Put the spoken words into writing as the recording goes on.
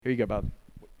Here you go, Bob.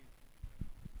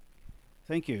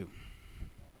 Thank you.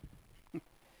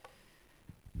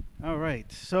 All right.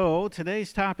 So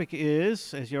today's topic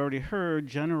is, as you already heard,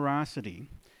 generosity.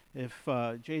 If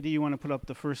JD, you want to put up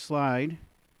the first slide.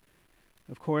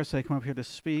 Of course, I come up here to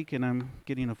speak, and I'm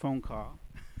getting a phone call.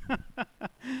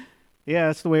 Yeah,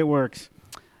 that's the way it works.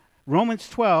 Romans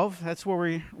 12. That's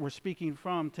where we're speaking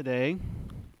from today.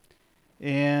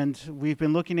 And we've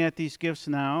been looking at these gifts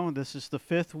now. This is the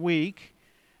 5th week.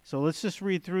 So let's just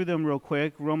read through them real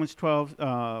quick. Romans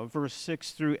 12, verse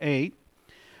 6 through 8.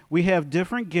 We have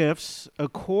different gifts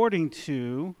according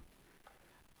to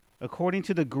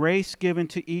the grace given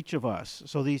to each of us.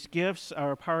 So these gifts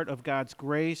are a part of God's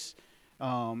grace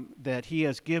that He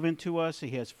has given to us.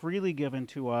 He has freely given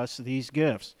to us these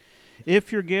gifts.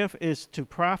 If your gift is to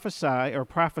prophesy or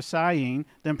prophesying,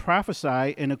 then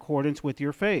prophesy in accordance with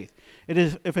your faith.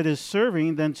 If it is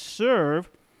serving, then serve.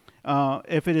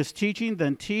 If it is teaching,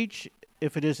 then teach.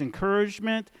 If it is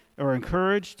encouragement or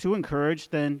to encourage,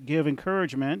 then give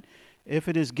encouragement. If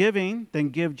it is giving, then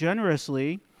give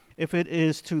generously. If it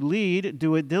is to lead,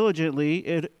 do it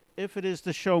diligently. If it is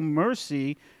to show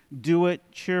mercy, do it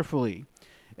cheerfully.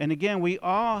 And again, we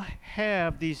all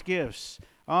have these gifts.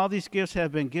 All these gifts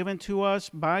have been given to us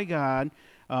by God.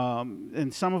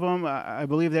 And some of them, I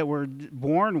believe that we're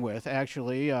born with,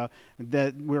 actually,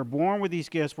 that we're born with these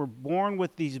gifts. We're born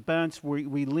with these bents.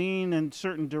 We lean in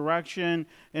certain direction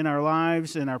in our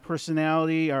lives, in our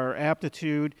personality, our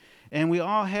aptitude. And we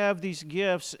all have these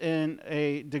gifts in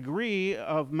a degree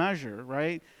of measure,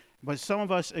 right? But some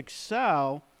of us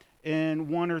excel in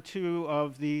one or two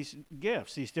of these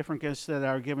gifts, these different gifts that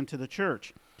are given to the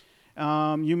church.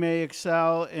 You may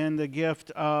excel in the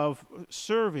gift of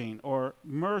serving or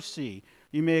mercy.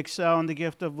 You may excel in the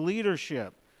gift of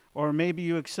leadership, or maybe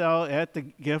you excel at the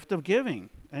gift of giving,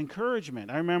 encouragement.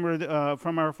 I remember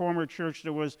from our former church,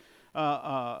 there was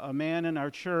a man in our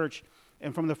church,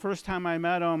 and from the first time I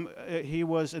met him, he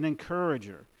was an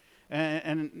encourager.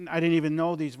 And I didn't even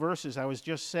know these verses. I was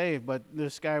just saved, but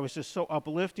this guy was just so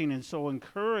uplifting and so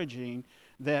encouraging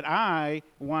that I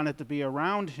wanted to be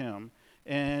around him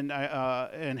and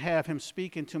have him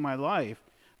speak into my life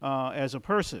as a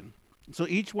person. So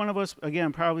each one of us,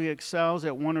 again, probably excels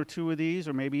at one or two of these,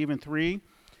 or maybe even three.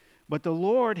 But the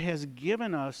Lord has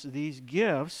given us these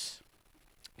gifts.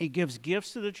 He gives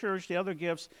gifts to the church, the other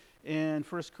gifts in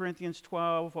 1 Corinthians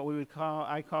 12, what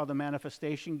I call the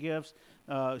manifestation gifts,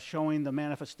 showing the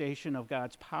manifestation of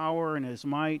God's power and His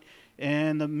might,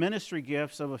 and the ministry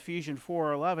gifts of Ephesians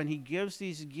 4:11. He gives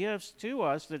these gifts to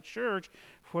us, the church,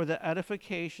 for the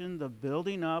edification, the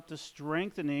building up, the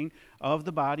strengthening of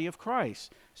the body of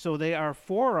Christ. So they are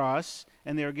for us,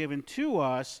 and they are given to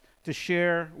us to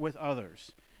share with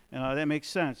others. That makes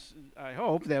sense. I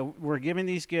hope that we're giving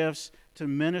these gifts to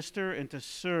minister and to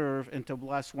serve and to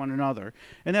bless one another.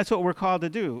 And that's what we're called to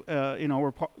do.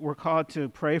 We're called to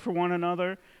pray for one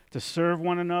another, to serve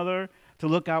one another, to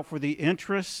look out for the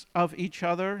interests of each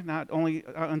other, not only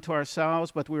unto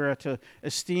ourselves, but we're to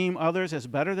esteem others as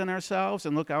better than ourselves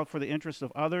and look out for the interests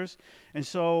of others. And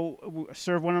so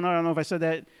serve one another. I don't know if I said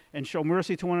that, and show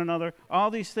mercy to one another.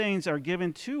 All these things are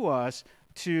given to us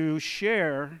to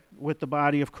share with the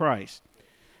body of Christ.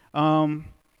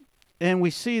 And we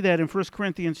see that in 1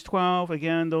 Corinthians 12,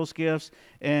 again, those gifts,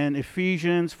 and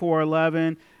Ephesians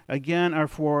 4:11, again, are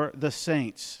for the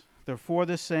saints. They're for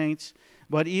the saints,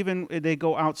 but even they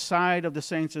go outside of the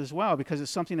saints as well, because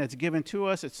it's something that's given to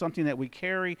us. It's something that we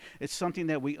carry. It's something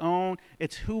that we own.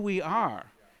 It's who we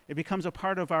are. It becomes a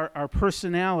part of our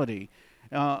personality.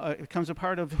 It becomes a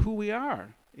part of who we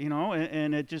are.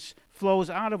 And it just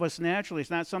flows out of us naturally. It's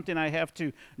not something I have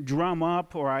to drum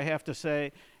up, or I have to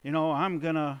say, I'm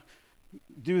going to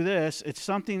do this. It's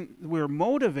something we're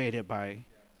motivated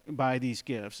by these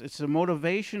gifts. It's a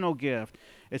motivational gift.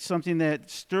 It's something that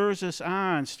stirs us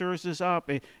on, stirs us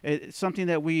up. It's something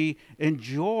that we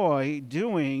enjoy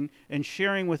doing and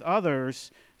sharing with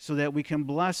others so that we can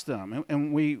bless them.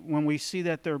 And when we see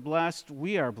that they're blessed,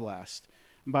 we are blessed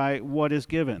by what is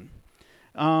given.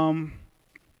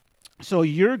 So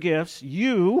your gifts,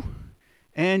 you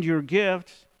and your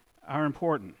gift are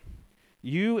important.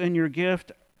 You and your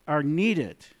gift are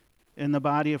needed in the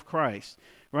body of Christ,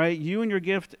 right? You and your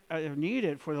gift are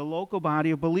needed for the local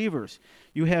body of believers.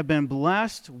 You have been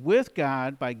blessed with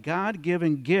God by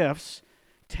God-given gifts,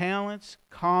 talents,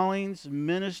 callings,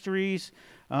 ministries,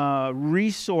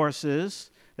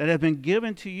 resources that have been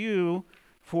given to you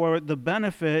for the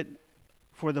benefit,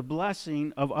 for the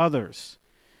blessing of others.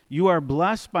 You are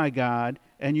blessed by God,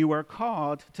 and you are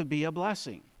called to be a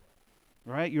blessing.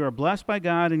 right? You are blessed by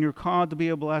God, and you're called to be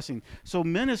a blessing. So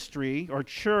ministry, or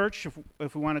church,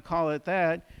 if we want to call it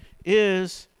that,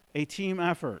 is a team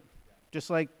effort. Just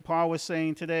like Paul was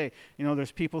saying today,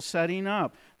 there's people setting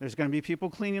up. There's going to be people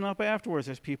cleaning up afterwards.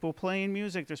 There's people playing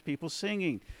music. There's people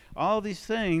singing. All these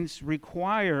things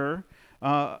require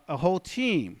a whole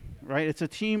team, right? It's a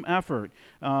team effort.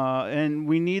 And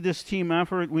we need this team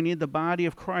effort. We need the body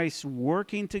of Christ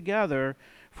working together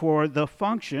for the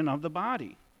function of the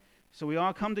body. So we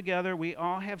all come together. We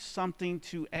all have something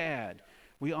to add.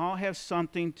 We all have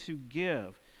something to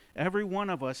give. Every one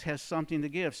of us has something to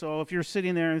give. So if you're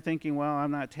sitting there and thinking, well,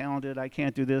 I'm not talented, I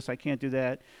can't do this, I can't do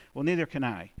that, well, neither can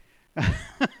I.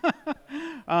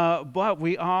 But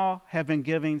we all have been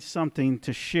giving something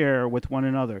to share with one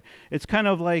another. It's kind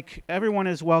of like everyone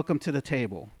is welcome to the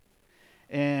table.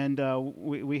 And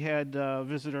we had a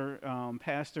visitor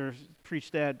pastor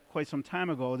preach that quite some time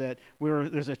ago, that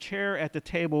there's a chair at the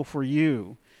table for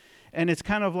you. And it's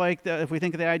kind of like, if we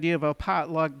think of the idea of a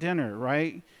potluck dinner,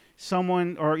 right?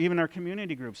 Someone, or even our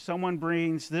community groups, someone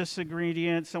brings this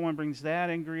ingredient, someone brings that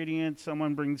ingredient,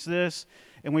 someone brings this,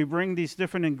 and we bring these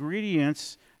different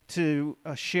ingredients to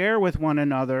share with one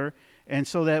another, and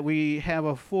so that we have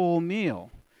a full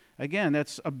meal. Again,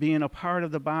 that's being a part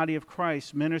of the body of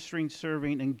Christ, ministering,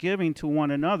 serving, and giving to one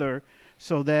another,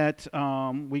 so that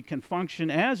we can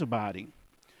function as a body.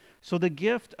 So the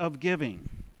gift of giving,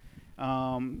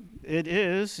 it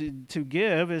is to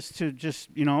give, is to just,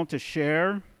 to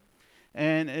share.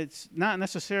 And it's not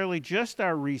necessarily just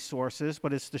our resources,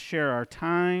 but it's to share our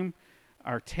time,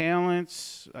 our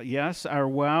talents, yes, our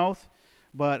wealth,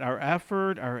 but our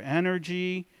effort, our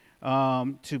energy,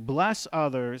 to bless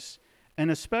others,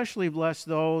 and especially bless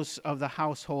those of the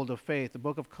household of faith. The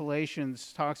book of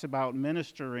Galatians talks about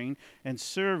ministering and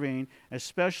serving,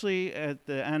 especially at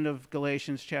the end of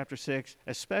Galatians chapter 6,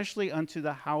 especially unto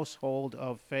the household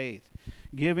of faith,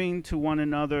 giving to one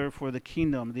another for the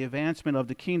kingdom, the advancement of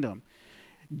the kingdom.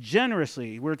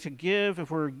 Generously, we're to give.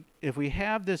 If we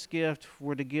have this gift,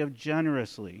 we're to give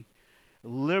generously,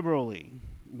 liberally.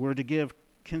 We're to give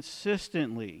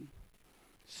consistently,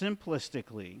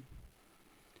 simplistically,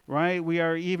 right? We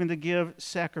are even to give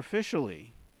sacrificially.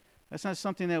 That's not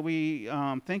something that we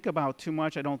think about too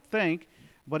much, I don't think,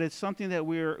 but it's something that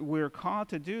we're called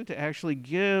to do, to actually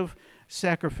give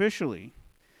sacrificially.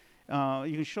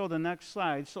 You can show the next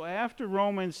slide. So after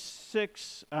Romans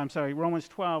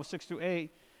 12, 6 through 8,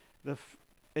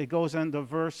 it goes into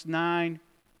verse 9,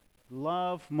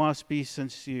 love must be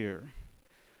sincere.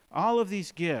 All of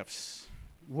these gifts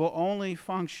will only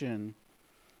function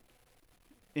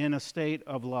in a state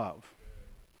of love.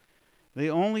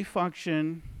 They only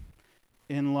function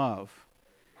in love.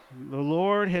 The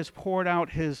Lord has poured out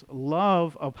his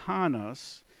love upon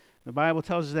us. The Bible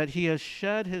tells us that he has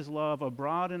shed his love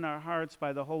abroad in our hearts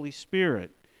by the Holy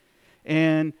Spirit.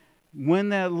 And when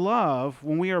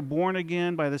we are born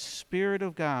again by the Spirit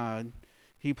of God,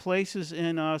 he places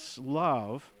in us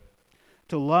love,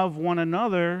 to love one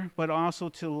another, but also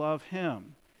to love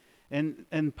him.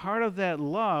 And part of that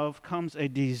love comes a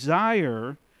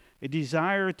desire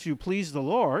to please the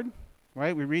Lord,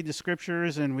 right? We read the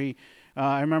scriptures, and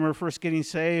I remember first getting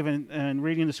saved and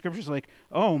reading the scriptures like,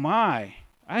 oh my,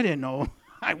 I didn't know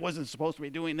I wasn't supposed to be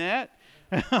doing that.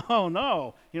 Oh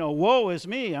no, woe is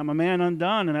me. I'm a man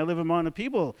undone, and I live among a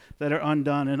people that are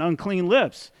undone and unclean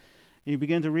lips. You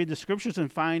begin to read the scriptures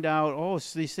and find out,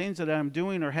 these things that I'm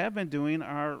doing or have been doing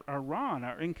are wrong,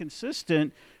 are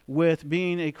inconsistent with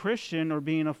being a Christian or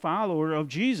being a follower of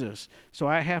Jesus. So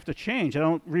I have to change. I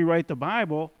don't rewrite the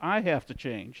Bible. I have to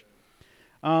change.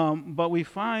 But we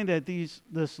find that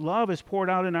this love is poured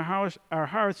out in our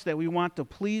hearts, that we want to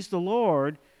please the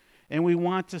Lord, and we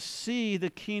want to see the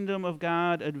kingdom of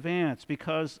God advance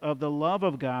because of the love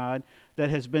of God that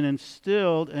has been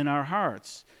instilled in our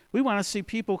hearts. We want to see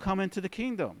people come into the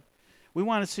kingdom. We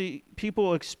want to see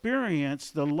people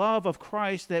experience the love of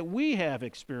Christ that we have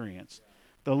experienced.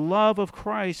 The love of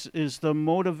Christ is the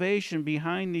motivation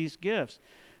behind these gifts.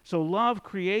 So love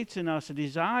creates in us a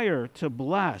desire to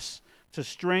bless, to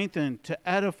strengthen, to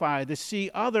edify, to see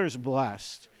others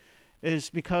blessed,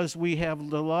 is because we have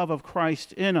the love of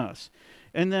Christ in us.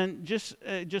 And then just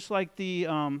like the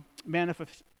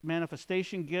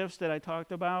manifestation gifts that I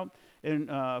talked about in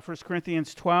 1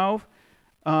 Corinthians 12,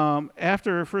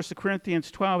 after 1 Corinthians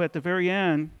 12, at the very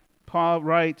end, Paul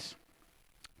writes,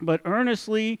 but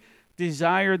earnestly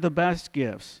desire the best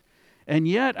gifts, and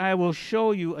yet I will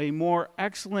show you a more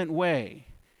excellent way.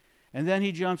 And then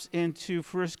he jumps into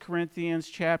 1 Corinthians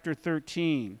chapter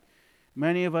 13.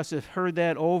 Many of us have heard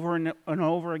that over and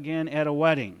over again at a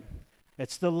wedding.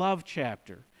 It's the love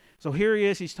chapter. So here he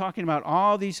is, he's talking about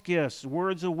all these gifts,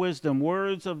 words of wisdom,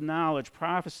 words of knowledge,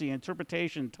 prophecy,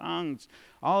 interpretation, tongues,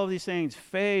 all of these things,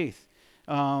 faith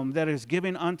that is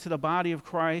given unto the body of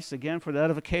Christ, again, for the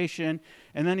edification.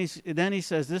 And then he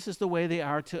says, this is the way they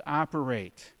are to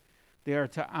operate. They are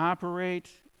to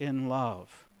operate in love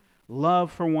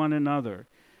for one another.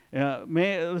 I'm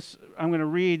going to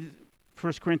read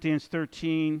 1 Corinthians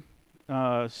 13,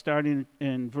 starting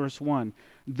in verse 1.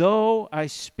 Though I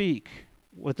speak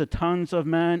with the tongues of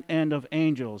men and of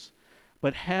angels,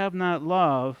 but have not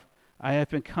love, I have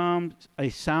become a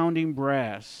sounding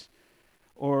brass,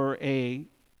 or a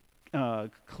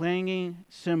clanging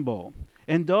cymbal.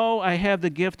 And though I have the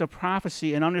gift of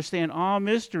prophecy and understand all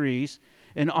mysteries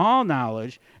and all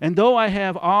knowledge, and though I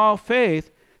have all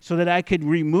faith so that I could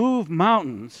remove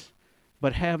mountains,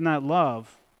 but have not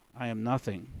love, I am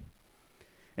nothing.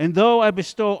 And though I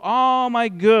bestow all my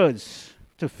goods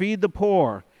to feed the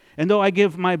poor, and though I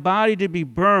give my body to be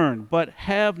burned, but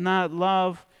have not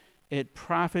love, it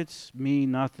profits me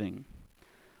nothing.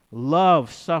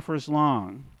 Love suffers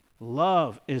long.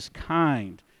 Love is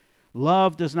kind.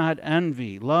 Love does not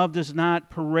envy. Love does not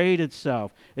parade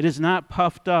itself. It is not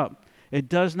puffed up. It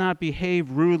does not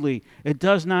behave rudely. It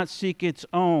does not seek its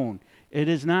own. It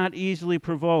is not easily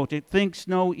provoked. It thinks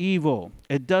no evil.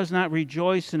 It does not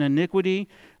rejoice in iniquity,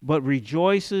 but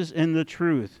rejoices in the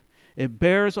truth. It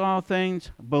bears all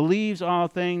things, believes all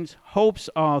things, hopes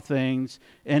all things,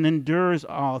 and endures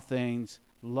all things.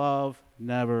 Love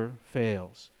never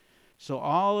fails. So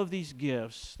all of these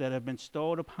gifts that have been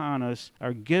bestowed upon us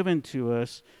are given to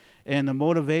us, and the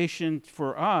motivation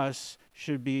for us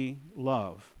should be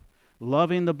love.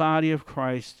 Loving the body of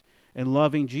Christ and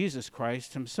loving Jesus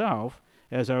Christ himself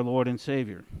as our Lord and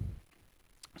Savior.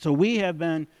 So we have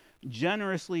been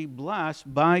generously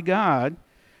blessed by God,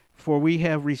 for we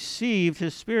have received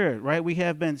his Spirit, right? We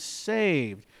have been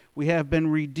saved. We have been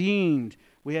redeemed.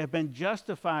 We have been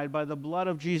justified by the blood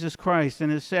of Jesus Christ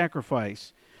and his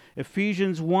sacrifice.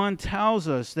 Ephesians 1 tells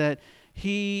us that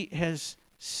he has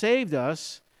saved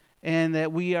us and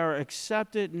that we are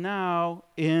accepted now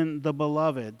in the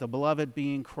beloved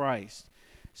being Christ.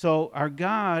 So our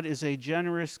God is a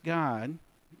generous God.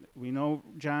 We know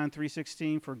John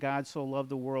 3:16, for God so loved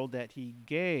the world that he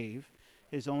gave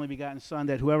his only begotten Son,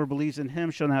 that whoever believes in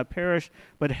him shall not perish,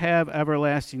 but have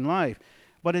everlasting life.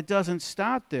 But it doesn't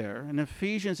stop there. In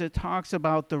Ephesians, it talks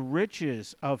about the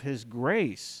riches of his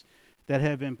grace that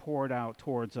have been poured out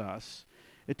towards us.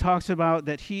 It talks about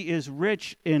that he is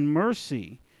rich in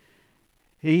mercy.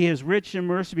 He is rich in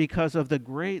mercy because of the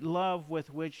great love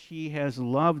with which he has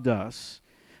loved us,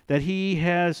 that he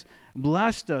has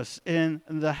blessed us in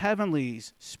the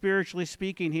heavenlies. Spiritually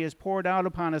speaking, he has poured out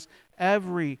upon us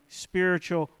every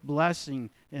spiritual blessing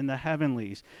in the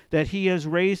heavenlies, that he has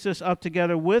raised us up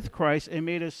together with Christ and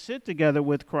made us sit together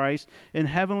with Christ in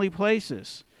heavenly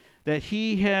places, that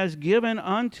he has given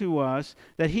unto us,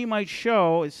 that he might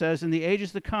show, it says, in the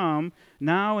ages to come,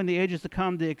 now in the ages to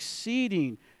come, the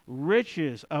exceeding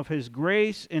riches of his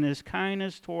grace and his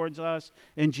kindness towards us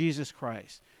in Jesus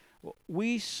Christ.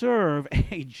 We serve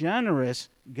a generous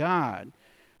God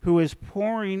who is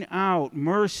pouring out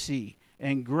mercy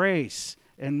and grace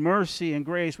and mercy and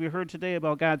grace. We heard today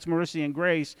about God's mercy and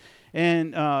grace,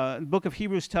 and the book of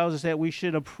Hebrews tells us that we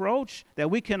can approach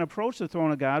the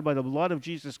throne of God by the blood of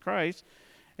Jesus Christ,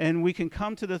 and we can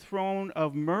come to the throne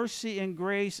of mercy and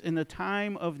grace in the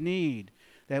time of need,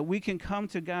 that we can come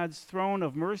to God's throne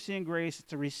of mercy and grace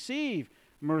to receive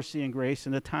mercy and grace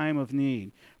in the time of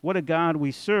need. What a God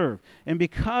we serve. And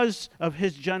because of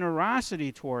his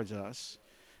generosity towards us,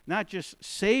 not just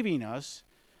saving us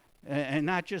and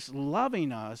not just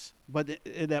loving us, but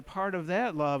that part of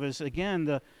that love is, again,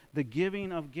 the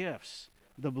giving of gifts,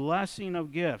 the blessing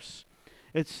of gifts.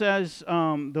 It says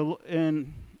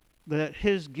that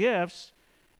his gifts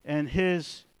and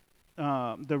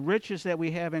the riches that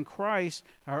we have in Christ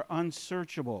are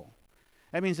unsearchable.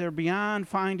 That means they're beyond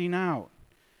finding out,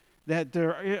 that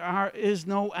there is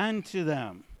no end to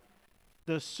them.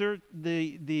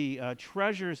 The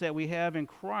treasures that we have in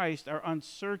Christ are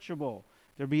unsearchable.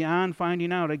 They're beyond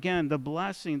finding out. Again, the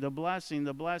blessing, the blessing,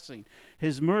 the blessing.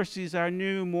 His mercies are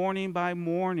new morning by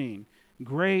morning.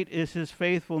 Great is his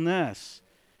faithfulness.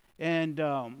 And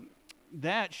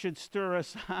that should stir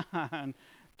us on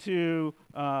to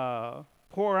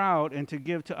pour out and to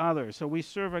give to others. So we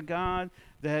serve a God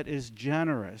that is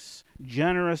generous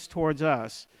towards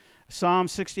us. Psalm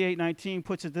 68:19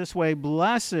 puts it this way: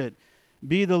 blessed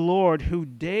be the Lord who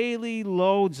daily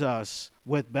loads us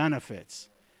with benefits.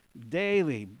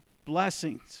 Daily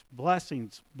blessings,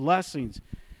 blessings, blessings.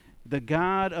 The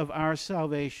God of our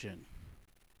salvation.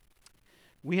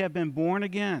 We have been born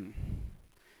again.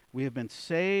 We have been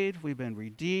saved. We've been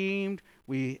redeemed.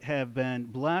 We have been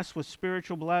blessed with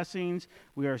spiritual blessings.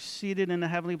 We are seated in the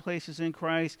heavenly places in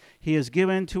Christ. He has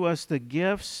given to us the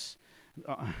gifts,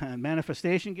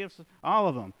 manifestation gifts, all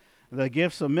of them. The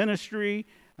gifts of ministry,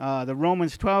 the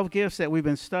Romans 12 gifts that we've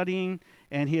been studying,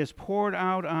 and he has poured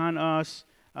out on us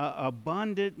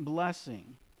abundant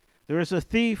blessing. There is a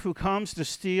thief who comes to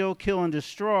steal, kill, and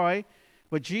destroy,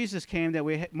 but Jesus came that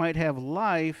we might have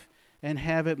life and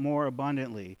have it more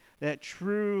abundantly. That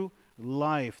true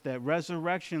life, that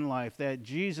resurrection life, that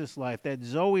Jesus life, that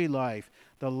Zoe life,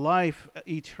 the life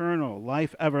eternal,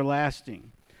 life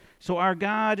everlasting. So our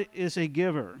God is a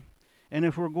giver. And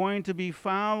if we're going to be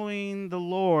following the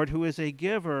Lord, who is a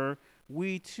giver,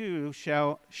 we too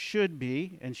should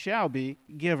be and shall be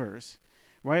givers.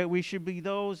 Right? We should be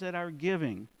those that are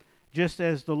giving, just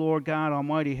as the Lord God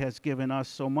Almighty has given us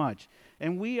so much.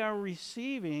 And we are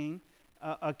receiving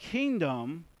a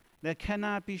kingdom that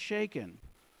cannot be shaken.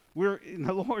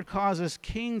 The Lord calls us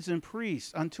kings and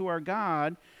priests unto our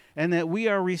God, and that we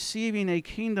are receiving a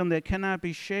kingdom that cannot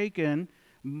be shaken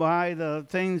by the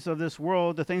things of this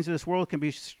world. The things of this world can be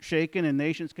shaken, and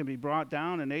nations can be brought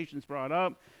down, and nations brought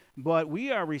up. But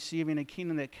we are receiving a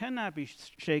kingdom that cannot be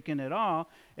shaken at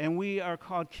all, and we are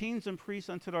called kings and priests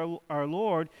unto our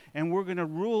Lord, and we're going to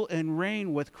rule and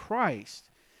reign with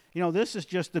Christ. You know, this is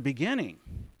just the beginning.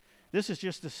 This is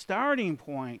just the starting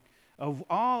point of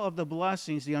all of the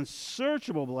blessings, the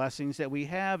unsearchable blessings that we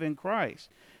have in Christ.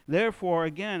 Therefore,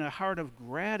 again, a heart of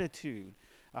gratitude,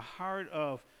 a heart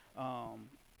of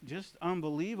just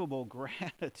unbelievable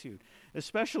gratitude,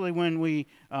 especially when we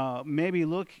maybe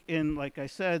look in, like I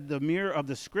said, the mirror of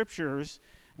the Scriptures.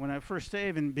 When I first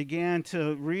saved and began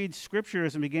to read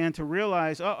Scriptures and began to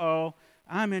realize,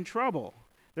 I'm in trouble.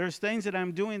 There's things that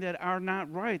I'm doing that are not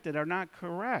right, that are not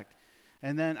correct.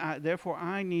 And then, therefore,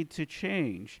 I need to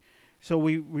change. So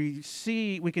we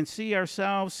can see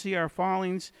ourselves, see our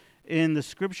fallings in the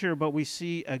Scripture, but we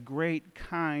see a great,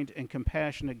 kind, and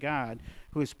compassionate God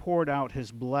who has poured out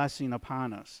his blessing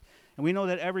upon us. And we know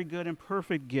that every good and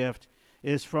perfect gift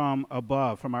is from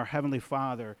above, from our Heavenly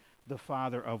Father, the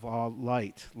Father of all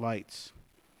lights.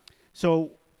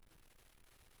 So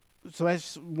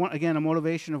that's, again, a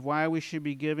motivation of why we should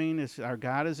be giving is our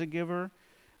God is a giver.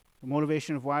 The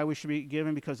motivation of why we should be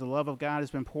giving because the love of God has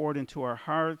been poured into our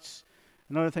hearts.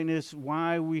 Another thing is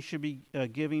why we should be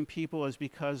giving people is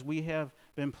because we have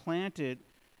been planted,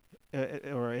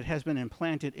 or it has been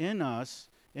implanted in us,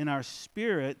 in our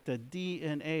spirit, the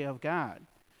DNA of God.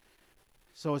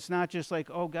 So it's not just like,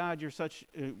 oh, God, you're such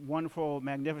a wonderful,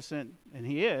 magnificent, and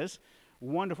he is,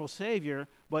 wonderful Savior,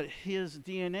 but his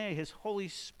DNA, his Holy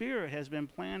Spirit has been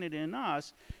planted in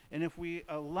us. And if we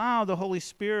allow the Holy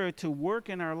Spirit to work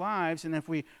in our lives, and if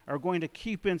we are going to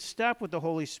keep in step with the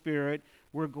Holy Spirit,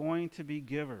 we're going to be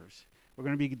givers. We're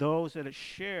going to be those that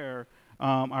share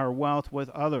our wealth with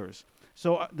others.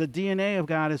 So the DNA of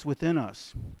God is within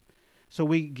us. So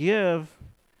we give,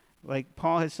 like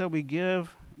Paul has said, we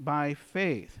give by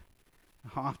faith,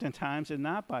 oftentimes, and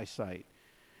not by sight.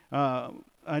 I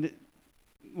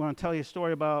want to tell you a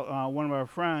story about one of our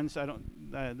friends.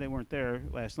 They weren't there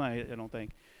last night, I don't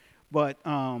think. But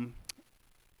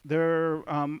they're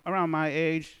around my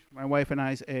age, my wife and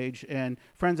I's age, and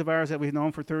friends of ours that we've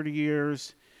known for 30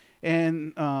 years.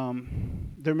 And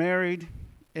they're married,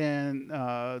 and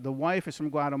the wife is from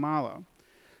Guatemala.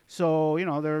 So,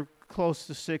 they're close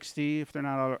to 60 if they're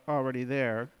not already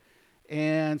there.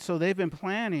 And so they've been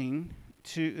planning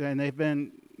and they've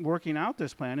been working out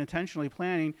this plan, intentionally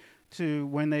planning to,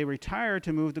 when they retire,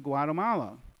 to move to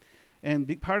Guatemala.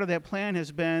 And part of that plan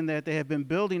has been that they have been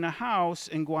building a house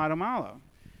in Guatemala.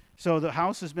 So the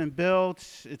house has been built.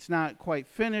 It's not quite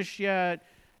finished yet.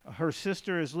 Her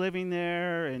sister is living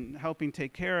there and helping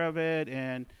take care of it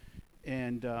and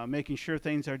making sure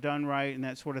things are done right and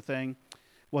that sort of thing.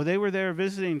 Well, they were there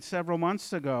visiting several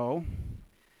months ago.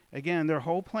 Again, their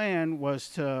whole plan was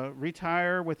to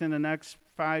retire within the next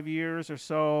 5 years or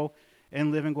so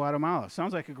and live in Guatemala.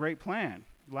 Sounds like a great plan.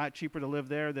 A lot cheaper to live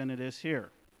there than it is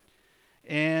here.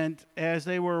 And as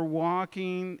they were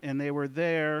walking and they were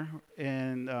there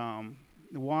and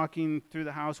walking through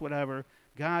the house, whatever,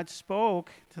 God spoke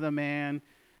to the man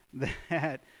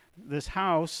that this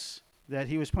house that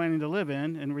he was planning to live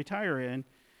in and retire in,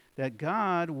 that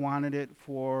God wanted it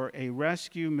for a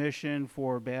rescue mission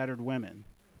for battered women.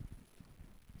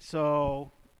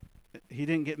 So he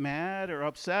didn't get mad or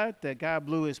upset that God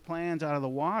blew his plans out of the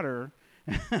water.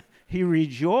 He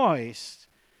rejoiced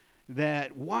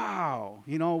that, wow,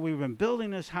 we've been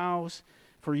building this house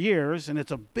for years, and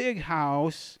it's a big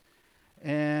house,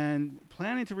 and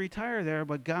planning to retire there,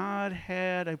 but God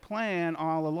had a plan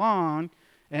all along,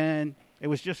 and it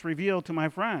was just revealed to my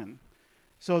friend.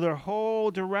 So their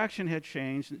whole direction had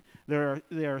changed.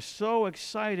 They are so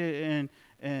excited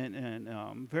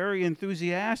and very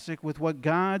enthusiastic with what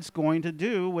God's going to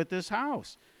do with this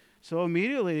house. So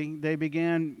immediately they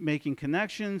began making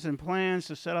connections and plans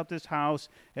to set up this house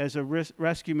as a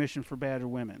rescue mission for battered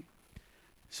women.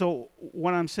 So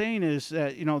what I'm saying is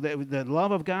that, the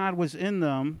love of God was in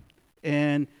them,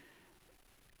 and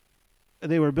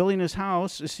they were building this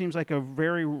house. It seems like a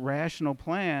very rational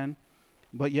plan,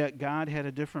 but yet God had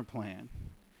a different plan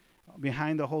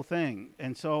behind the whole thing.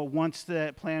 And so once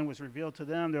that plan was revealed to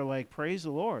them, they're like, praise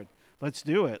the Lord. Let's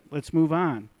do it. Let's move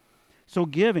on. So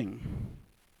giving.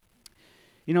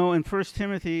 In 1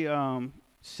 Timothy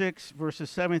 6, verses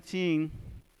 17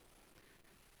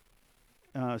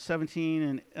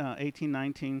 and 18,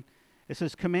 19, it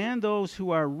says, command those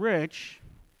who are rich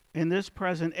in this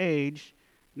present age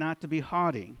not to be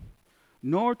haughty,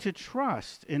 nor to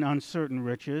trust in uncertain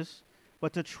riches,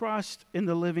 but to trust in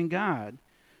the living God,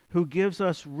 who gives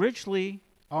us richly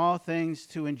all things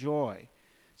to enjoy.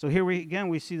 So here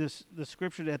we see the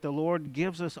scripture that the Lord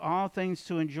gives us all things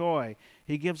to enjoy.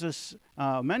 He gives us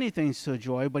many things to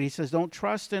enjoy, but he says don't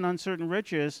trust in uncertain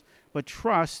riches, but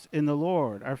trust in the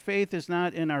Lord. Our faith is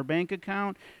not in our bank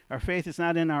account. Our faith is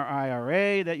not in our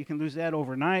IRA, that you can lose that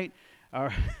overnight,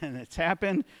 and it's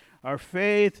happened. Our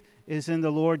faith is in the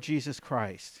Lord Jesus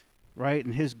Christ, right,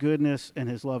 and his goodness and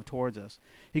his love towards us.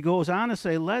 He goes on to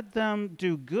say, let them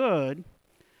do good,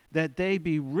 that they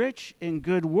be rich in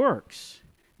good works,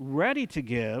 ready to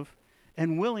give,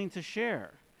 and willing to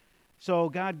share. So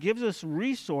God gives us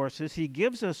resources. He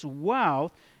gives us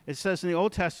wealth. It says in the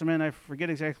Old Testament, I forget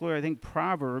exactly where, I think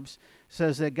Proverbs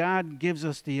says that God gives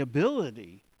us the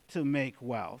ability to make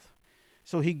wealth.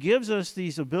 So he gives us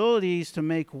these abilities to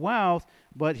make wealth,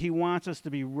 but he wants us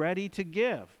to be ready to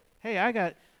give. Hey,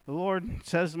 the Lord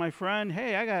says to my friend,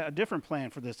 hey, I got a different plan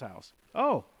for this house.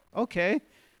 Oh, okay.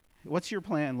 What's your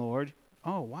plan, Lord?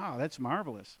 Oh, wow, that's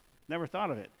marvelous. Never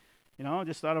thought of it.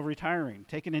 Just thought of retiring,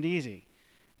 taking it easy.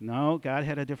 No, God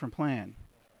had a different plan.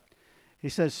 He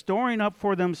says, storing up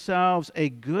for themselves a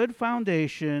good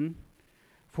foundation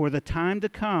for the time to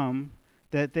come,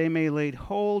 that they may lay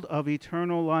hold of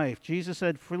eternal life. Jesus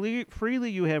said, freely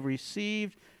you have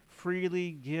received,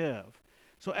 freely give.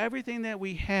 So everything that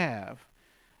we have,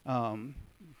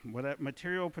 whatever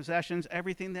material possessions,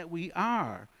 everything that we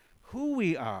are, who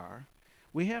we are,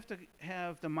 we have to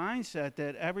have the mindset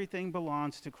that everything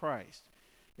belongs to Christ.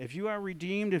 If you are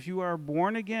redeemed, if you are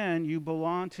born again, you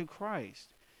belong to Christ.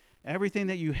 Everything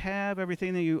that you have,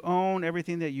 everything that you own,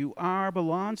 everything that you are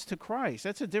belongs to Christ.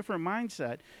 That's a different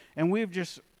mindset. And we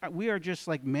are just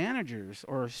like managers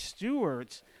or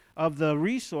stewards of the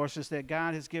resources that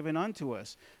God has given unto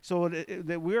us. So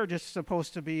that we are just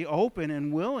supposed to be open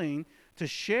and willing to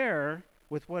share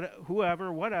with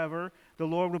whatever the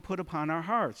Lord would put upon our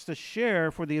hearts, to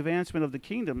share for the advancement of the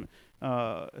kingdom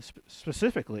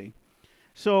specifically.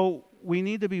 So we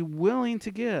need to be willing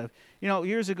to give.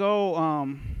 Years ago,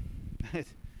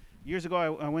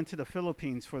 I went to the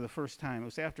Philippines for the first time. It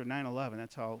was after 9/11.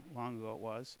 That's how long ago it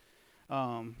was.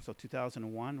 So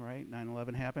 2001, right?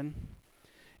 9/11 happened.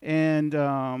 And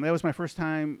that was my first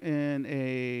time in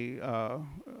a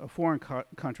foreign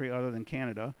country other than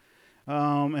Canada.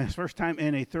 And it's first time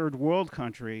in a third world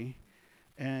country.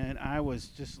 And I was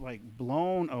just like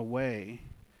blown away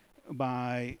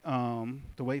by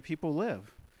the way people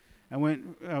live. I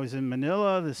was in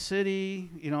Manila, the city,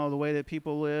 the way that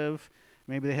people live.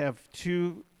 Maybe they have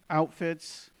two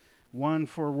outfits, one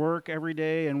for work every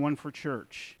day and one for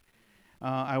church.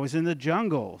 I was in the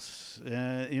jungles,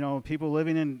 people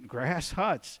living in grass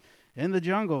huts, in the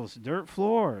jungles, dirt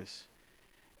floors.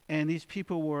 And these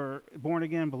people were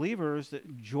born-again believers,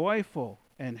 that joyful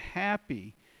and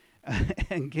happy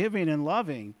and giving and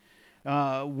loving,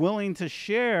 willing to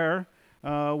share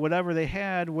whatever they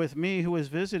had with me who was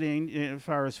visiting as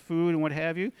far as food and what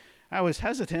have you. I was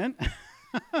hesitant,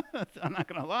 I'm not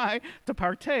going to lie, to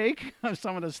partake of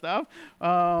some of the stuff.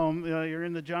 You're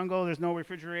in the jungle, there's no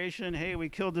refrigeration. Hey, we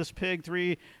killed this pig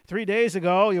three days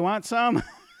ago. You want some?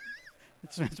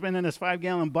 It's been in this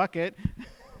 5-gallon bucket.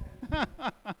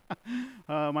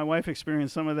 My wife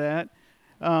experienced some of that.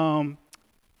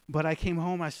 But I came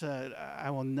home, I said, I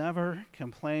will never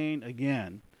complain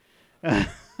again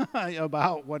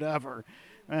about whatever.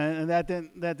 And that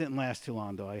didn't last too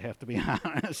long, though, I have to be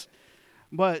honest.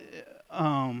 But,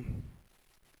 and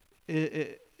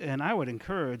I would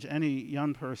encourage any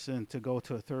young person to go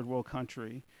to a third world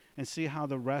country and see how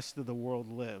the rest of the world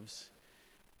lives.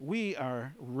 We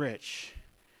are rich.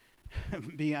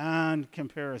 beyond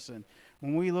comparison.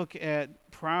 When we look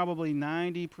at probably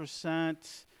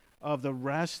 90% of the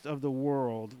rest of the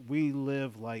world, we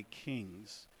live like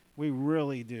kings. We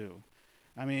really do.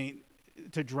 I mean,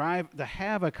 to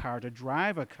have a car, to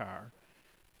drive a car,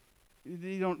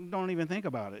 you don't even think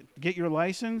about it. Get your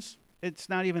license, it's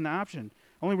not even an option.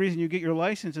 Only reason you get your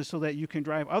license is so that you can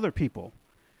drive other people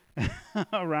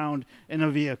around in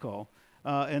a vehicle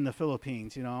in the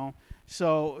Philippines, you know.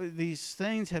 So these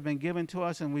things have been given to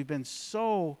us, and we've been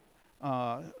so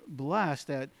blessed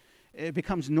that it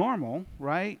becomes normal,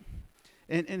 right?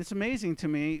 And it's amazing to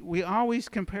me. We always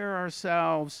compare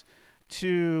ourselves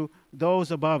to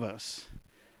those above us.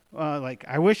 Like,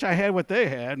 I wish I had what they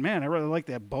had. Man, I really like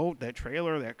that boat, that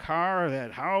trailer, that car,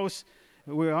 that house.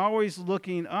 We're always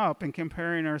looking up and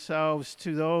comparing ourselves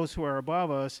to those who are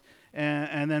above us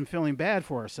and then feeling bad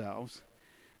for ourselves.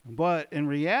 But in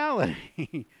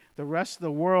reality, the rest of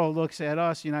the world looks at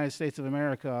us, United States of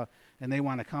America, and they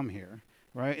want to come here,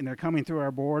 right? And they're coming through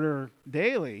our border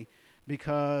daily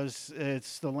because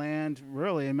it's the land,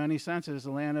 really, in many senses,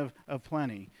 the land of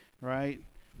plenty, right?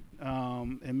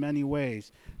 In many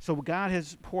ways. So God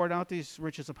has poured out these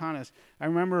riches upon us. I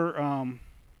remember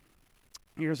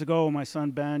years ago, my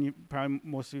son Ben,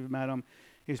 most of you have met him,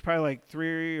 he was probably like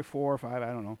 3 or 4 or 5,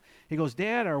 I don't know. He goes,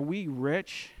 "Dad, are we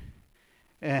rich?"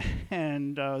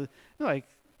 And I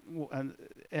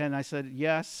said,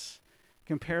 "Yes,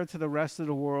 compared to the rest of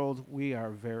the world, we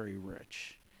are very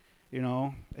rich, you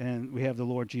know, and we have the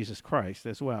Lord Jesus Christ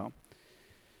as well."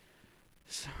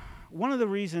 So one of the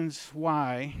reasons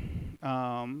why,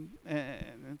 and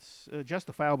it's a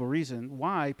justifiable reason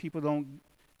why people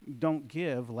don't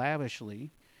give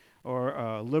lavishly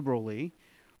or liberally,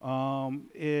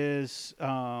 is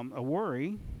a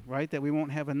worry, right, that we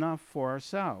won't have enough for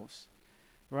ourselves,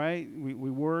 right? We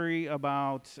worry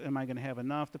about, am I going to have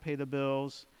enough to pay the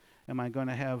bills? Am I going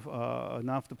to have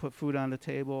enough to put food on the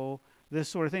table? This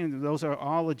sort of thing. Those are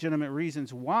all legitimate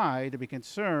reasons why to be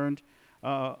concerned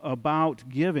about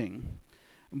giving.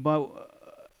 But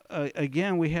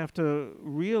again, we have to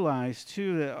realize,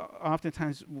 too, that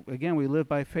oftentimes, again, we live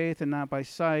by faith and not by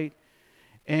sight.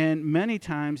 And many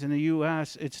times in the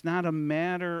U.S., it's not a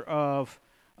matter of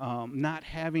not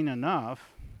having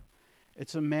enough.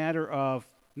 It's a matter of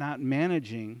not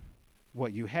managing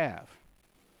what you have.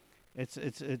 It's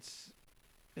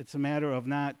a matter of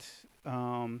not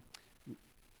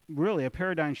really a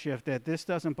paradigm shift that this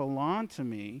doesn't belong to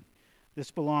me.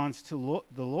 This belongs to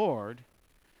the Lord.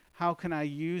 How can I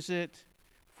use it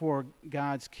for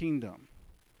God's kingdom?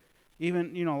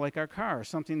 Even, like our car,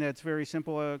 something that's very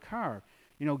simple, a car.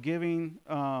 Giving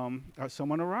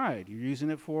someone a ride. You're using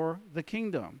it for the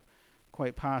kingdom,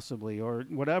 quite possibly, or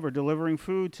whatever, delivering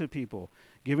food to people.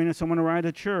 Giving someone a ride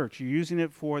to church. You're using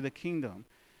it for the kingdom.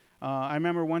 I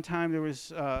remember one time there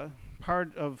was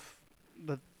part of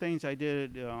the things I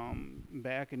did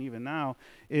back and even now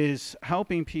is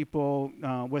helping people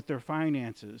with their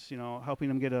finances, helping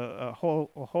them get a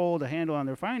handle on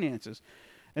their finances.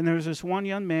 And there was this one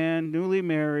young man, newly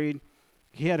married.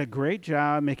 He had a great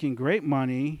job, making great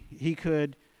money. He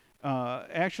could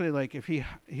actually, like, if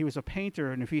he was a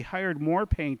painter, and if he hired more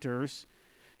painters,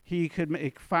 he could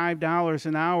make $5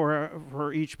 an hour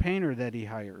for each painter that he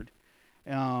hired.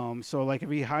 So, like, if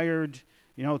he hired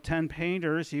 10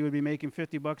 painters, he would be making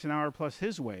 $50 an hour plus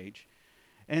his wage.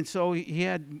 And so he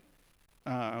had,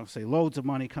 I'll say, loads of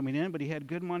money coming in, but he had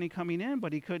good money coming in,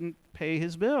 but he couldn't pay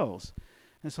his bills.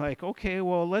 It's like, okay,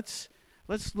 well, let's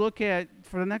look at,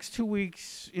 for the next 2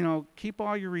 weeks, keep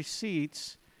all your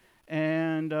receipts,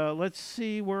 and let's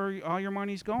see where all your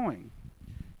money's going.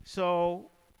 So,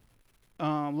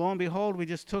 lo and behold, we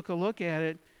just took a look at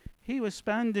it. He was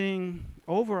spending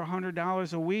over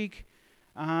 $100 a week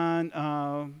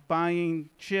on buying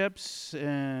chips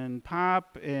and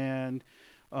pop and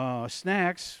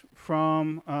snacks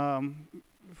from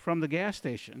the gas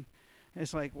station.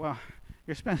 It's like, well,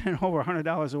 you're spending over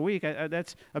 $100 a week.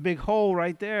 That's a big hole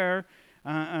right there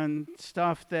on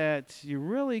stuff that you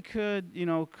really could,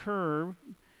 curb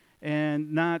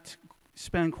and not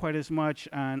spend quite as much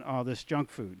on all this junk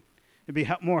food. It'd be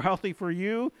more healthy for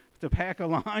you to pack a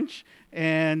lunch,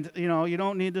 and you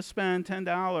don't need to spend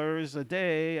 $10 a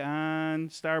day on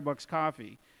Starbucks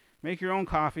coffee. Make your own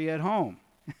coffee at home.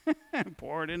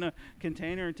 Pour it in a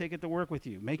container and take it to work with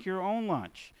you. Make your own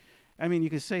lunch. I mean,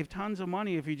 you could save tons of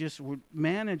money if you just would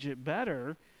manage it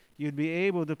better. You'd be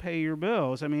able to pay your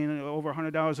bills. I mean, over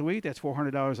 $100 a week, that's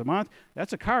 $400 a month.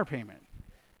 That's a car payment.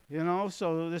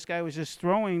 So this guy was just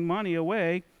throwing money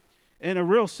away, in a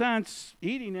real sense,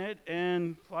 eating it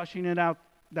and flushing it out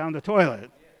down the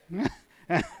toilet.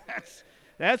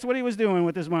 That's what he was doing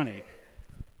with his money.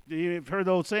 You've heard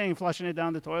the old saying, flushing it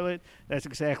down the toilet. That's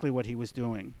exactly what he was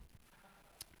doing.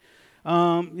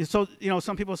 So,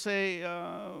 some people say,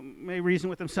 may reason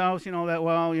with themselves, that,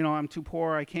 well, I'm too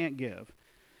poor, I can't give.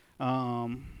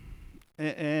 And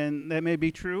that may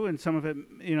be true, and some of it,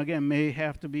 again, may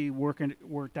have to be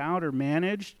worked out or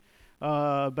managed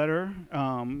better.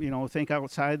 Think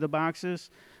outside the boxes,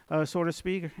 so to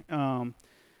speak.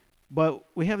 But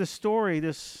we have this story,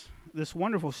 this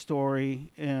wonderful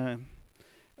story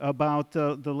about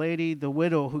the lady, the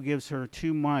widow, who gives her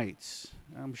 2 mites.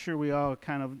 I'm sure we all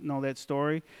kind of know that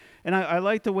story. And I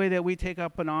like the way that we take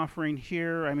up an offering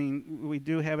here. I mean, we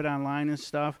do have it online and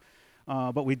stuff,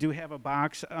 but we do have a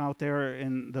box out there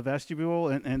in the vestibule,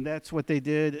 and that's what they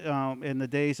did in the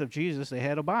days of Jesus. They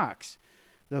had a box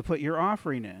to put your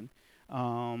offering in.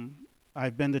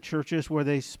 I've been to churches where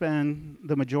they spend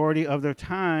the majority of their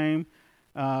time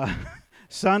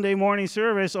Sunday morning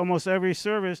service, almost every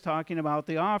service, talking about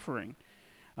the offering.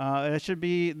 It should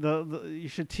be you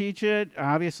should teach it,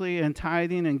 obviously, in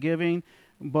tithing and giving,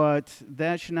 but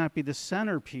that should not be the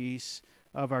centerpiece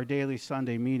of our daily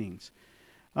Sunday meetings.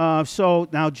 So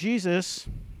now Jesus,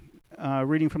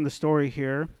 reading from the story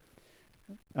here,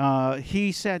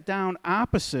 he sat down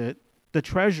opposite the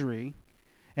treasury,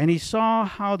 and he saw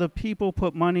how the people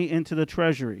put money into the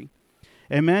treasury.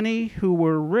 And many who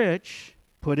were rich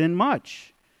put in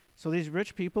much. So these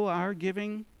rich people are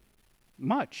giving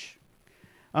much.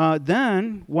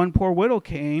 Then one poor widow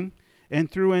came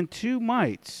and threw in 2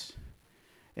 mites.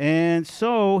 And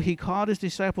so he called his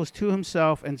disciples to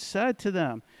himself and said to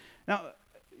them, now,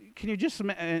 can you just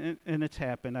imagine, and it's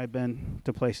happened, I've been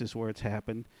to places where it's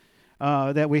happened,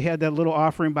 that we had that little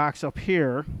offering box up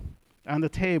here on the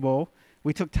table.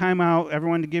 We took time out,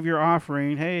 everyone to give your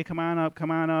offering. Hey, come on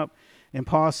up. And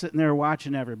Paul's sitting there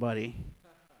watching everybody,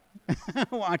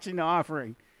 watching the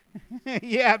offering.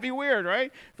 Yeah, it'd be weird,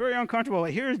 right? Very uncomfortable.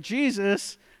 But here's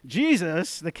Jesus,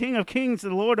 the King of Kings, the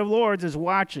Lord of Lords, is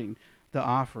watching the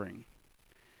offering.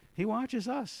 He watches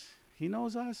us. He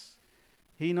knows us.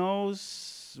 He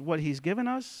knows what he's given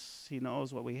us. He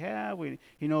knows what we have.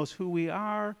 He knows who we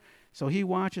are. So he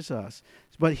watches us.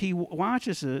 But he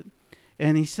watches it,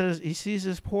 and he says, he sees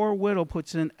this poor widow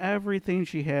puts in everything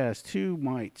she has, 2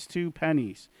 mites, 2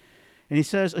 pennies. And he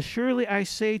says, assuredly I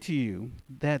say to you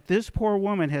that this poor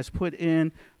woman has put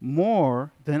in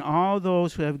more than all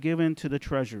those who have given to the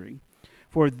treasury.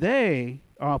 For they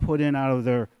all put in out of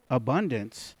their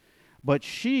abundance, but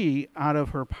she, out of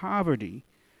her poverty,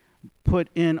 put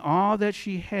in all that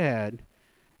she had,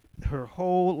 her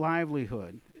whole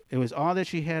livelihood. It was all that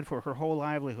she had for her whole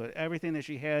livelihood. Everything that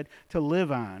she had to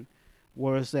live on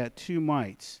was that 2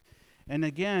 mites. And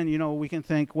again, we can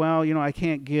think, well, I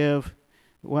can't give.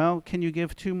 Well, can you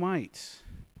give 2 mites?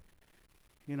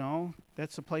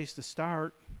 That's a place to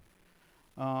start.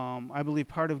 I believe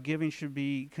part of giving should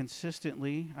be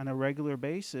consistently, on a regular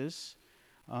basis,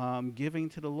 giving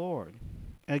to the Lord.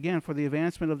 Again, for the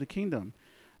advancement of the kingdom.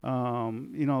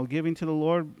 Giving to the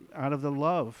Lord out of the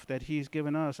love that he's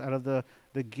given us, out of the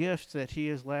gifts that he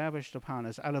has lavished upon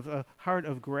us, out of a heart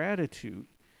of gratitude.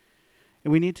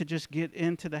 And we need to just get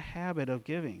into the habit of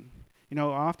giving.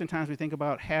 Oftentimes we think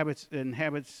about habits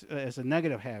as a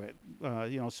negative habit,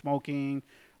 smoking,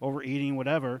 overeating,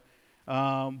 whatever.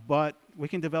 But we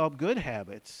can develop good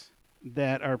habits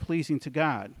that are pleasing to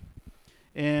God.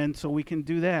 And so we can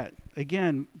do that.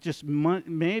 Again,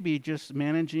 maybe just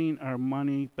managing our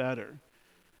money better.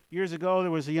 Years ago, there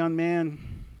was a young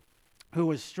man who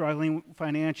was struggling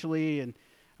financially, and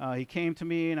he came to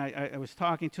me, and I was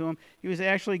talking to him. He was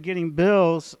actually getting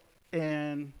bills,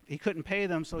 and he couldn't pay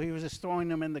them, so he was just throwing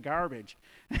them in the garbage.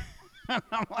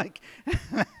 I'm like,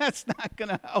 that's not going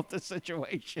to help the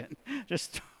situation.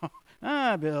 Just,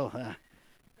 Bill.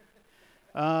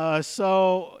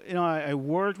 So, I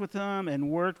worked with him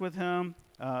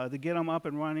to get him up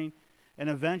and running. And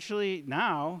eventually,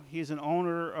 now, he's an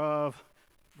owner of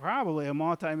probably a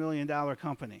multi-million-dollar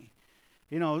company.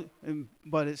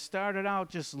 But it started out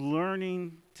just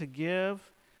learning to give,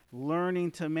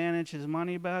 learning to manage his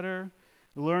money better,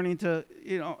 learning to,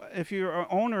 if you're an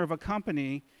owner of a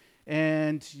company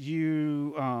and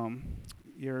you're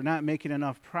not making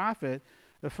enough profit,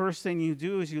 the first thing you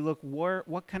do is you look,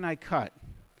 what can I cut?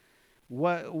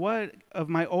 What of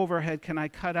my overhead can I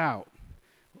cut out?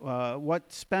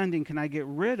 What spending can I get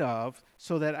rid of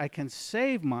so that I can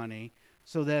save money,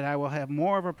 so that I will have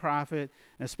more of a profit,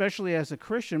 and especially as a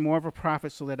Christian, more of a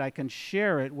profit so that I can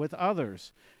share it with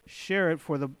others, share it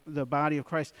for the body of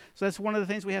Christ. So that's one of the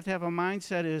things we have to have a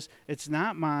mindset is, it's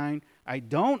not mine, I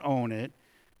don't own it,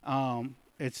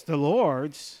 it's the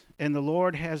Lord's, and the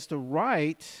Lord has the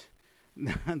right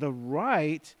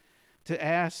to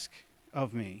ask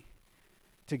of me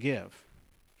to give.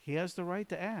 He has the right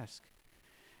to ask.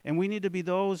 And we need to be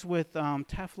those with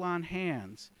Teflon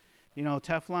hands. You know,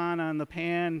 Teflon on the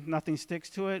pan, nothing sticks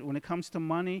to it. When it comes to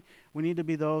money, we need to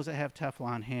be those that have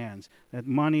Teflon hands, that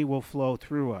money will flow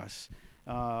through us.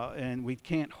 And we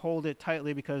can't hold it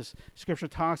tightly because Scripture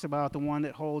talks about the one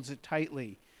that holds it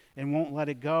tightly and won't let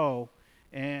it go.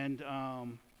 And,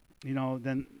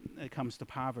 then it comes to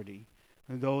poverty.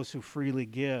 And those who freely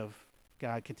give,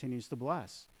 God continues to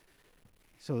bless.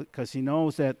 So, because he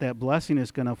knows that blessing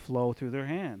is going to flow through their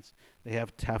hands. They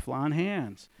have Teflon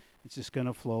hands. It's just going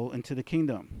to flow into the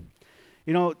kingdom.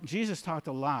 You know, Jesus talked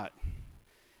a lot.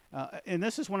 And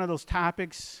this is one of those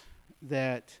topics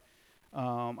that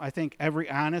I think every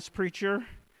honest preacher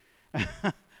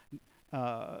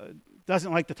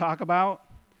doesn't like to talk about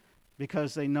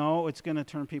because they know it's going to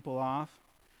turn people off,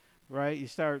 right? You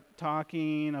start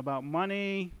talking about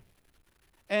money.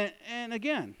 And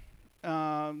again,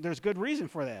 there's good reason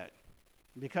for that,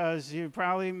 because you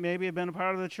probably maybe have been a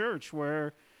part of the church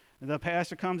where the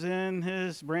pastor comes in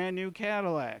his brand new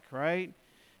Cadillac, right?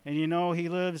 And you know he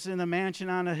lives in a mansion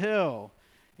on a hill,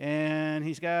 and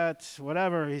he's got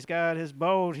whatever, he's got his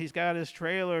boat, he's got his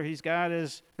trailer, he's got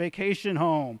his vacation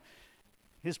home,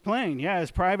 his plane, his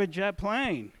private jet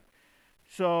plane.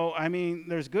 So, I mean,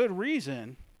 there's good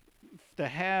reason to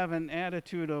have an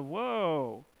attitude of,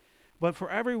 whoa. But for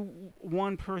every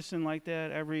one person like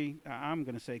that, I'm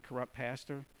going to say corrupt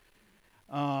pastor,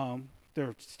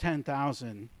 there's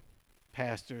 10,000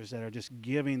 pastors that are just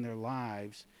giving their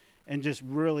lives and just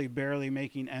really barely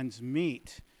making ends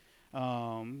meet.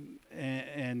 And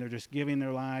they're just giving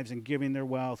their lives and giving their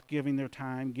wealth, giving their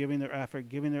time, giving their effort,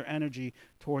 giving their energy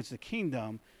towards the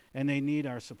kingdom, and they need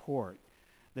our support.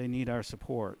 They need our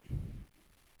support.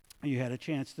 You had a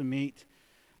chance to meet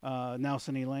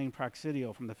Nelson Elaine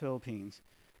Proxidio from the Philippines.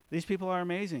 These people are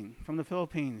amazing from the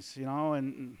Philippines,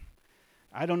 and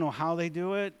I don't know how they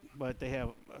do it, but they have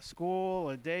a school,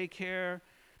 a daycare.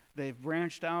 They've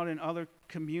branched out in other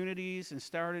communities and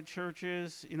started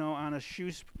churches, on a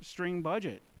shoestring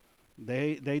budget.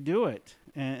 They do it,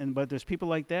 but there's people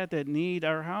like that need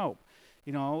our help,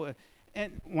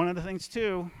 And one of the things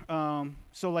too,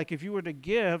 so like if you were to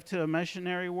give to a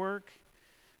missionary work,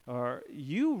 or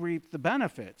you reap the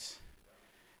benefits.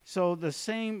 So the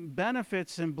same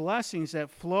benefits and blessings that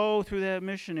flow through that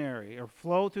missionary or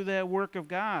flow through that work of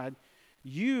God,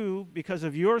 you, because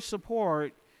of your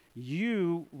support,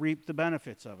 you reap the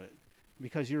benefits of it.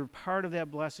 Because you're part of that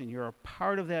blessing. You're a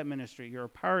part of that ministry. You're a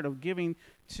part of giving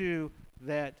to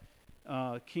that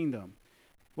kingdom.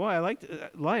 Boy, I like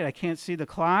the light. I can't see the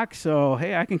clock, so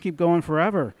hey, I can keep going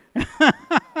forever.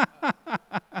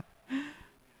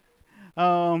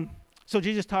 So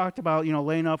Jesus talked about,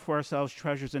 laying up for ourselves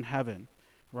treasures in heaven,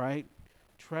 right?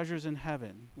 Treasures in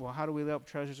heaven. Well, how do we lay up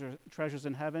treasures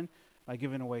in heaven? By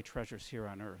giving away treasures here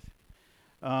on earth.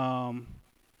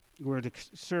 We're to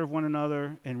serve one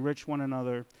another, enrich one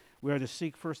another. We are to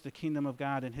seek first the kingdom of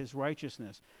God and his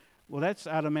righteousness. Well, that's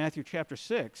out of Matthew chapter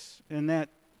 6. And that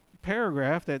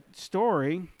paragraph, that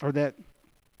story, or that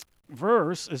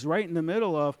verse is right in the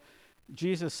middle of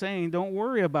Jesus saying, don't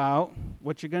worry about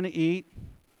what you're going to eat,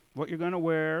 what you're going to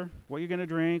wear, what you're going to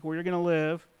drink, where you're going to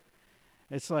live.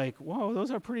 It's like, whoa, those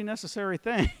are pretty necessary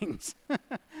things,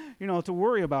 to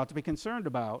worry about, to be concerned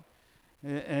about.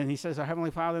 And he says, our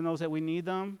Heavenly Father knows that we need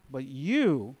them, but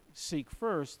you seek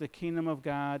first the kingdom of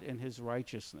God and his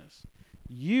righteousness.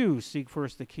 You seek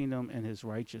first the kingdom and his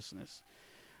righteousness.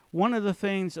 One of the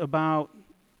things about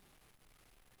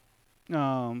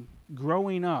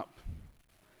growing up,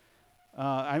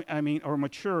 or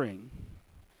maturing,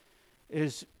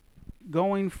 is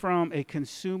going from a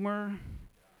consumer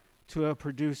to a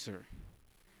producer,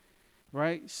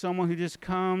 right? Someone who just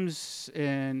comes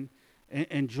and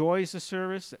enjoys the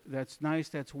service. That's nice,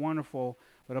 that's wonderful.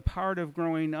 But a part of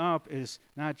growing up is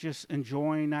not just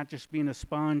enjoying, not just being a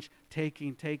sponge,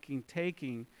 taking,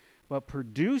 but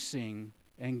producing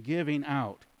and giving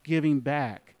out, giving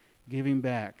back.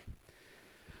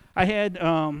 I had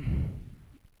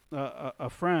a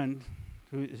friend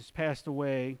who has passed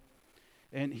away,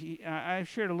 and I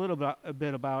shared a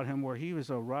bit about him, where he was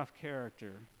a rough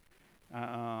character.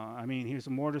 He was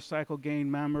a motorcycle gang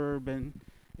member, been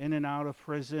in and out of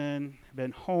prison,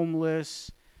 been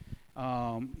homeless.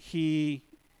 And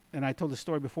I told the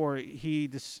story before, he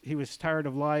was tired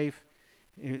of life.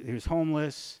 He was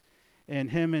homeless, and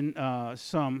him and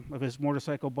some of his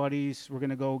motorcycle buddies were going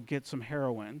to go get some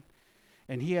heroin.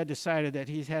 And he had decided that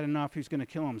he's had enough, he's going to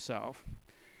kill himself.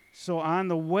 So on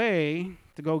the way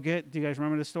to go do you guys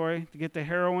remember the story? To get the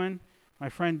heroin, my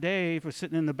friend Dave was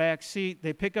sitting in the back seat.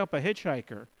 They pick up a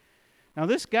hitchhiker. Now,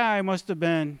 this guy must have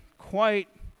been quite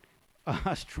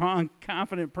a strong,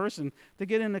 confident person to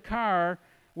get in the car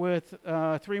with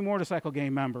 3 motorcycle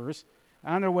gang members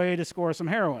on their way to score some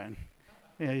heroin.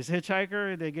 Yeah, he's a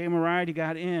hitchhiker. They gave him a ride. He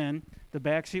got in the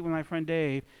back seat with my friend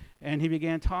Dave, and he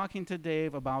began talking to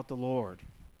Dave about the Lord.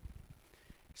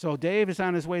 So Dave is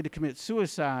on his way to commit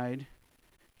suicide.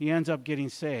 He ends up getting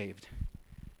saved.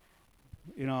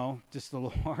 Just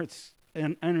the Lord's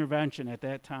intervention at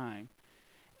that time.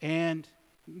 And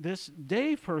this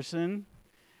Dave person,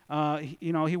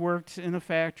 he worked in a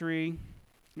factory,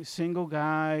 single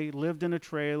guy, lived in a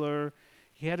trailer.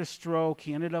 He had a stroke.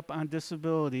 He ended up on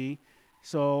disability.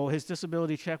 So his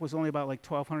disability check was only about like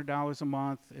 $1,200 a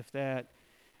month, if that.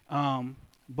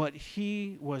 But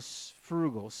he was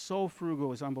frugal, so frugal, it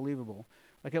was unbelievable.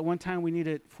 Like at one time we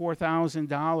needed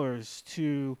 $4,000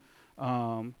 to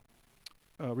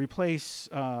replace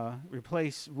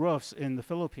roofs in the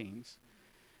Philippines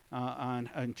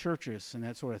on churches and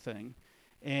that sort of thing.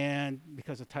 And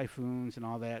because of typhoons and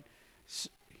all that,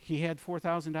 he had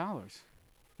 $4,000.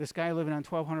 This guy living on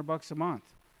 $1,200 a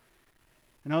month.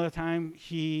 Another time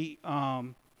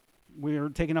we were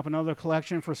taking up another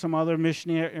collection for some other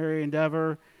missionary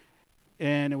endeavor,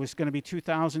 and it was going to be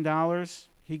 $2,000.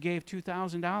 He gave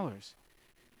 $2,000.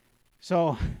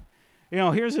 So,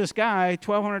 here's this guy,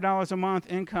 $1,200 a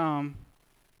month income,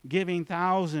 giving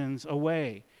thousands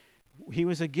away. He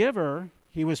was a giver.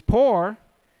 He was poor,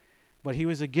 but he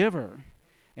was a giver.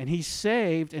 And he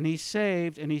saved, and he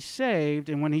saved, and he saved.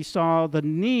 And when he saw the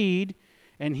need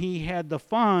and he had the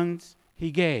funds,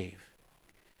 he gave.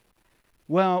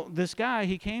 Well, this guy,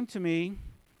 he came to me.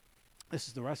 This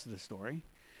is the rest of the story.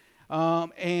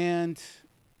 And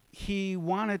he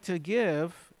wanted to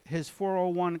give his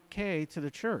 401k to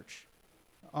the church,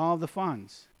 all the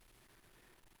funds.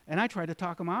 And I tried to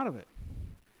talk him out of it.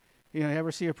 You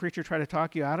ever see a preacher try to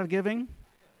talk you out of giving?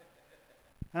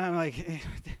 And I'm like,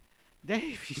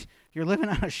 Dave, you're living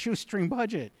on a shoestring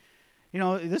budget.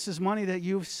 This is money that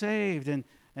you've saved and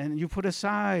you put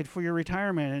aside for your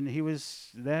retirement. And he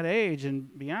was that age and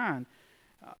beyond.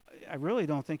 I really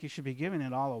don't think you should be giving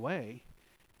it all away.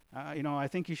 I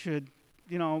think you should,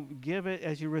 give it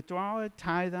as you withdraw it,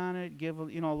 tithe on it, give, a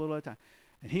little at a time.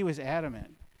 And he was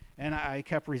adamant. And I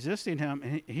kept resisting him,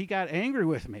 and he got angry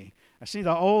with me. I see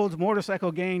the old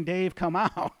motorcycle gang Dave come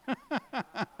out.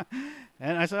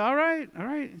 And I said, all right,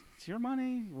 it's your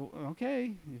money.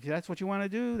 Okay, if that's what you want to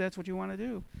do, that's what you want to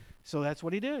do. So that's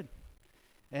what he did.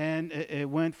 And it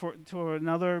went to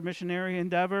another missionary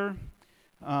endeavor.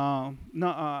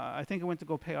 I think it went to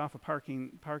go pay off a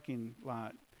parking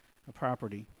lot, a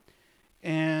property.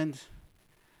 And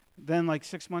then like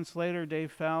 6 months later,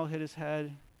 Dave fell, hit his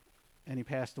head, and he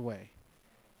passed away.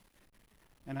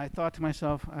 And I thought to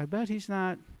myself, I bet he's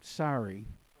not sorry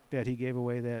that he gave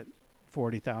away that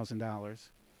 $40,000.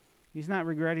 He's not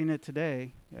regretting it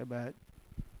today, I bet.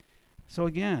 So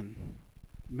again,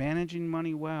 managing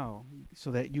money well so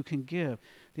that you can give.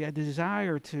 The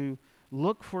desire to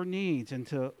look for needs and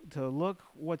to look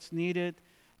what's needed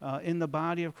in the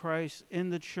body of Christ, in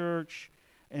the church,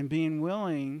 and being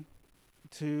willing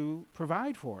to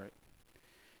provide for it.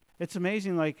 It's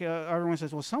amazing, like everyone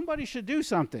says, well, somebody should do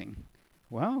something.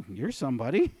 Well, you're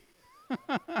somebody.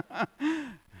 Why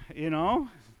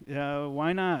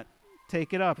not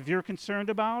take it up? If you're concerned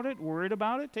about it, worried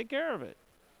about it, take care of it.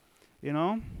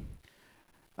 I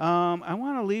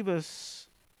want to leave us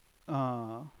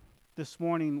this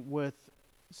morning with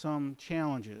some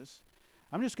challenges.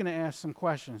 I'm just going to ask some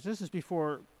questions. This is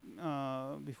before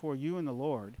you and the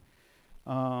Lord,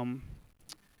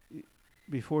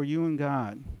 before you and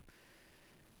God.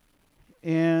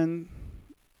 And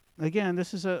again,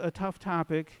 this is a tough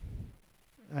topic.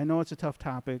 I know it's a tough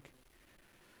topic.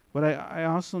 But I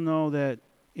also know that,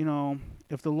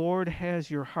 if the Lord has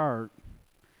your heart,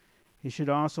 He should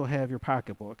also have your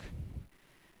pocketbook.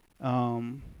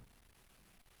 And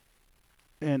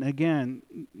again,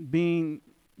 being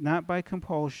not by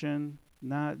compulsion,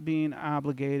 not being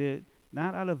obligated,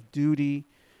 not out of duty,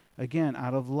 again,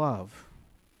 out of love.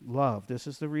 Love. This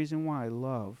is the reason why.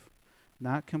 Love.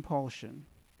 Not compulsion.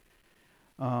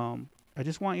 I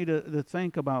just want you to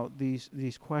think about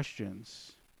these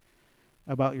questions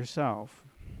about yourself.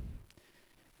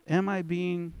 Am I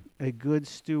being a good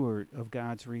steward of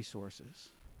God's resources?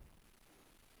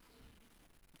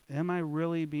 Am I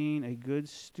really being a good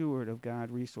steward of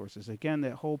God's resources? Again,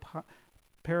 that whole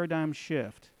paradigm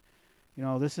shift.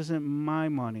 This isn't my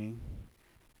money.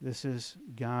 This is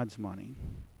God's money.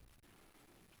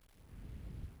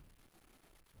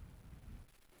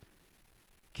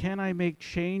 Can I make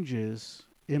changes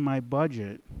in my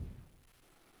budget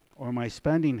or my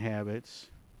spending habits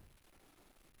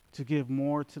to give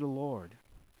more to the Lord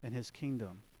and his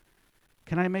kingdom?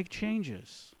 Can I make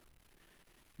changes?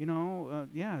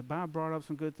 Yeah, Bob brought up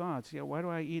some good thoughts. Yeah, why do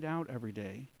I eat out every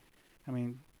day? I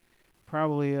mean,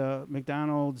 probably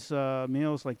McDonald's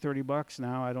meal's like $30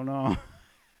 now. I don't know.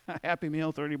 A Happy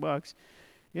Meal, $30.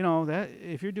 That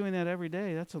if you're doing that every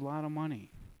day, that's a lot of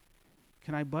money.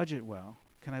 Can I budget well?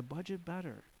 Can I budget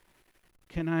better?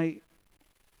 Can I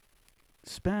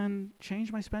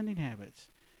change my spending habits?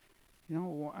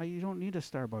 You don't need a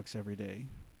Starbucks every day.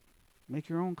 Make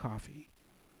your own coffee.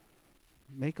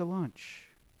 Make a lunch.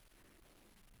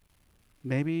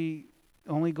 Maybe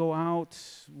only go out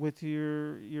with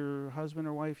your husband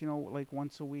or wife, like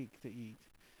once a week to eat.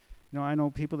 I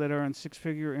know people that are on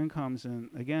six-figure incomes, and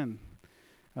again,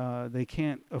 they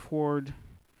can't afford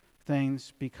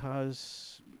things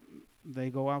because they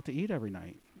go out to eat every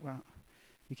night. Well,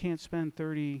 you can't spend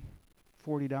 $30,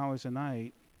 $40 a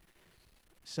night,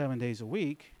 7 days a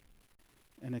week,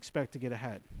 and expect to get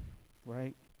ahead,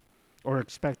 right? Or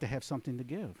expect to have something to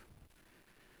give.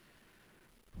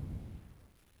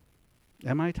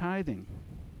 Am I tithing?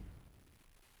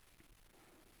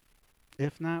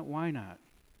 If not, why not?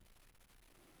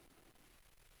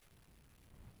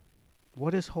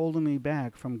 What is holding me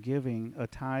back from giving a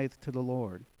tithe to the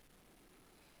Lord?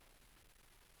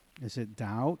 Is it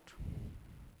doubt?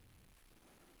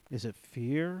 Is it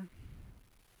fear?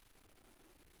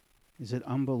 Is it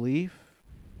unbelief?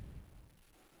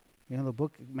 The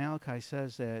book of Malachi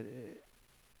says that it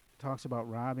talks about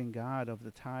robbing God of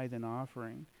the tithe and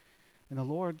offering. And the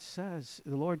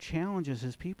Lord challenges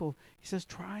his people. He says,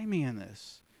 try me in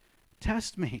this.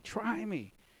 Test me, try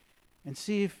me. And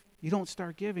see if you don't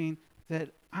start giving, that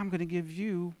I'm going to give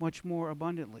you much more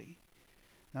abundantly.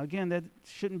 Now again, that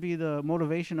shouldn't be the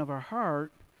motivation of our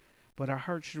heart, but our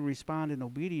heart should respond in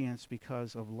obedience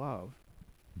because of love.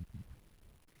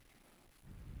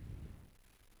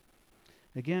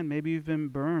 Again, maybe you've been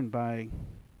burned by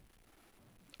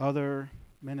other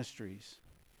ministries.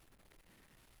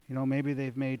 Maybe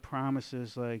they've made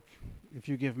promises like, if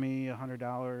you give me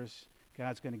 $100,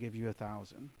 God's going to give you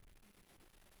 1,000.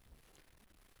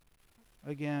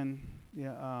 Again,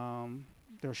 there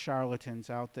are charlatans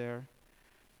out there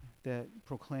that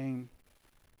proclaim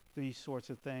these sorts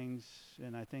of things,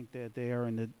 and I think that they are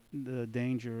in the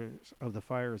danger of the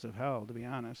fires of hell, to be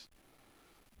honest.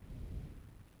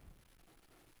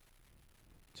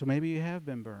 So maybe you have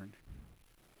been burned.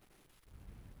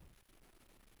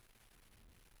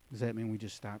 Does that mean we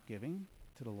just stop giving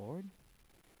to the Lord?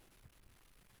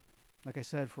 Like I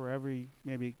said, for every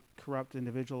maybe corrupt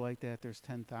individual like that, there's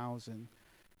 10,000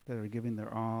 that are giving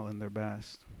their all and their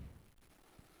best.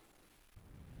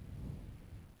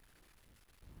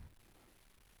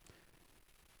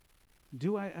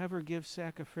 Do I ever give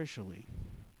sacrificially?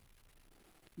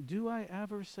 Do I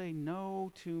ever say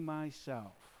no to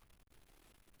myself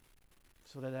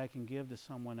so that I can give to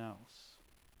someone else?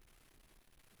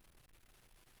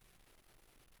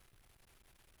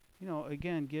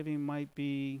 Again, giving might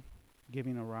be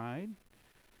giving a ride,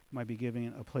 might be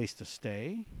giving a place to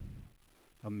stay,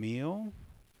 a meal.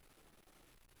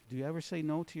 Do you ever say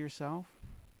no to yourself?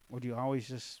 Or do you always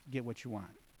just get what you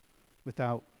want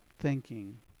without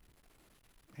thinking,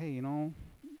 hey,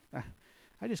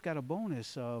 I just got a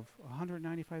bonus of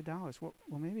 $195. Well,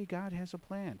 maybe God has a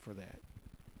plan for that.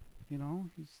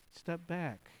 Step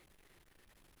back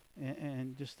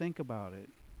and just think about it.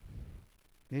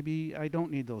 Maybe I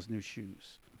don't need those new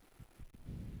shoes.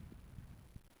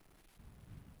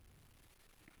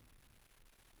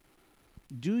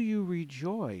 Do you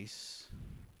rejoice?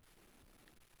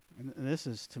 And this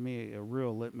is, to me, a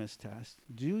real litmus test.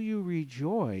 Do you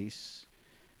rejoice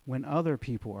when other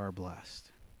people are blessed?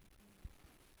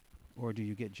 Or do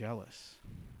you get jealous?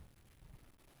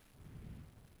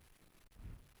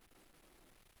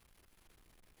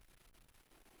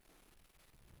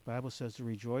 The Bible says to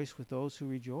rejoice with those who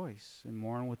rejoice and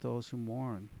mourn with those who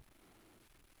mourn.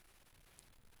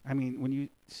 I mean, when you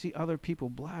see other people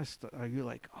blessed, are you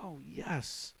like, oh,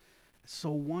 yes, it's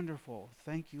so wonderful.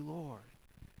 Thank you, Lord.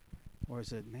 Or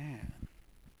is it, man,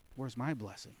 where's my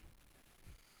blessing?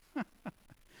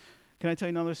 Can I tell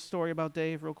you another story about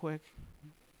Dave real quick?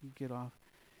 Get off.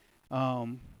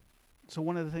 So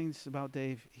one of the things about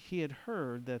Dave, he had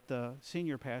heard that the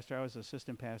senior pastor, I was the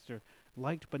assistant pastor,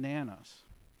 liked bananas.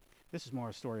 This is more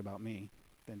a story about me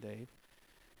than Dave.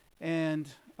 And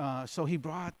so he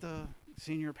brought the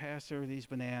senior pastor these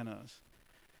bananas.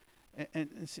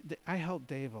 And I helped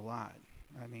Dave a lot.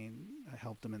 I mean, I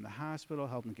helped him in the hospital,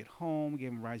 helped him get home,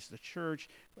 gave him rides to church.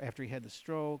 After he had the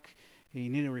stroke, he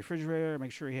needed a refrigerator,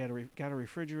 make sure he had got a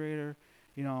refrigerator,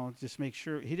 just make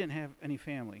sure. He didn't have any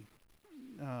family.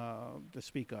 to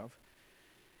speak of.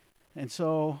 And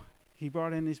so he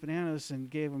brought in these bananas and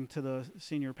gave them to the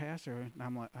senior pastor.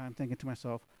 And I'm thinking to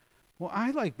myself, well,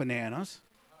 I like bananas.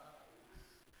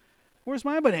 Where's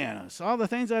my bananas? All the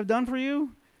things I've done for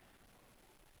you?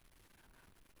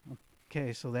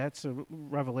 Okay, so that's a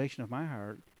revelation of my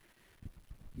heart.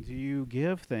 Do you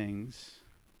give things,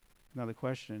 another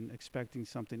question, expecting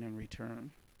something in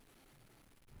return?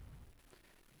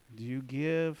 Do you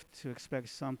give to expect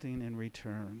something in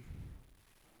return?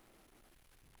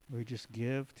 Or you just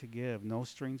give to give, no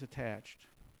strings attached.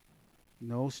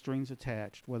 No strings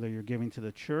attached, whether you're giving to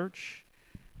the church,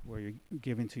 or you're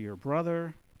giving to your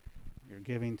brother, you're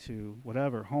giving to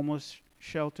whatever, homeless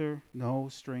shelter, no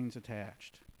strings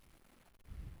attached.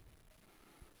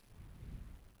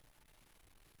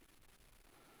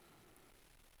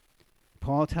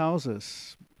 Paul tells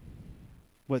us,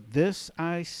 "But this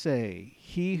I say,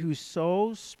 he who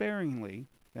sows sparingly,"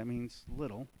 that means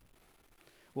little,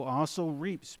 "will also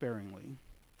reap sparingly.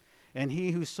 And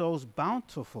he who sows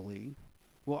bountifully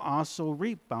will also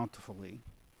reap bountifully.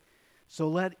 So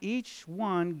let each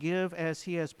one give as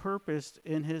he has purposed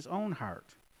in his own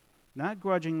heart, not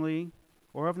grudgingly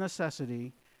or of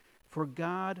necessity, for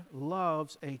God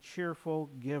loves a cheerful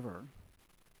giver."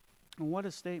 And what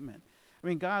a statement. I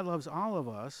mean, God loves all of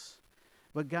us,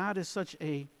 but God is such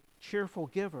a cheerful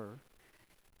giver.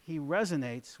 He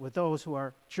resonates with those who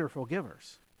are cheerful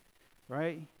givers,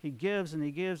 right? He gives and he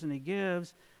gives and he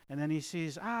gives, and then he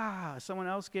sees, someone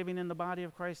else giving in the body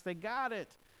of Christ. They got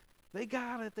it. They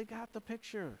got it. They got the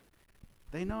picture.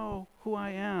 They know who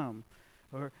I am.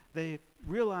 Or they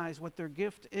realize what their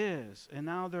gift is, and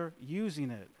now they're using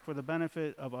it for the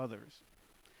benefit of others.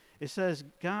 It says,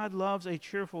 God loves a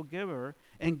cheerful giver,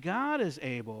 and God is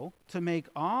able to make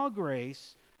all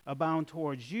grace abound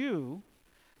towards you,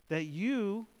 that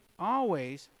you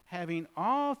always, having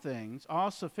all things,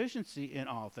 all sufficiency in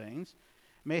all things,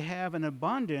 may have an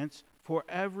abundance for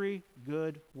every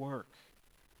good work.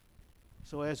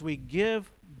 So as we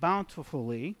give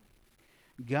bountifully,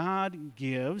 God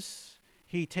gives.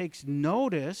 He takes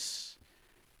notice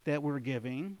that we're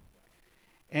giving,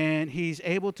 and he's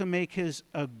able to make his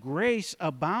grace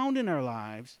abound in our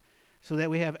lives so that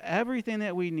we have everything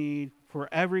that we need for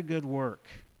every good work.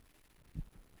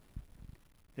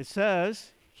 It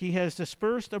says, he has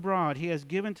dispersed abroad, he has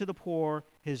given to the poor,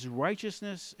 his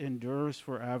righteousness endures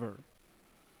forever.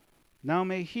 Now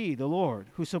may he, the Lord,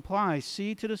 who supplies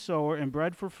seed to the sower and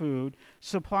bread for food,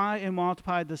 supply and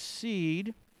multiply the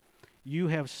seed you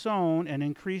have sown and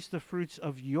increase the fruits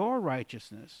of your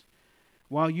righteousness,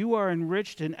 while you are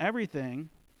enriched in everything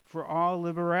for all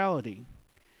liberality,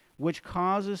 which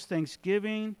causes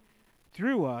thanksgiving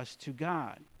through us to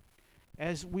God.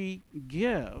 As we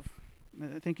give,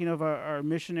 thinking of our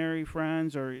missionary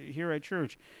friends or here at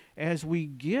church, as we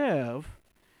give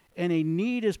and a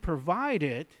need is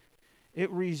provided, it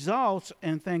results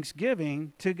in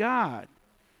thanksgiving to God.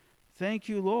 Thank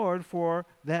you, Lord, for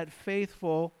that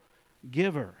faithful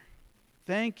giver.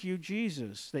 Thank you,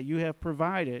 Jesus, that you have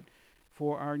provided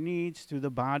for our needs through the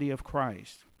body of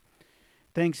Christ.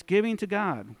 Thanksgiving to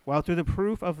God, while through the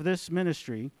proof of this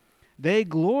ministry, they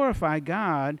glorify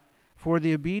God for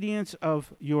the obedience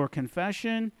of your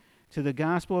confession to the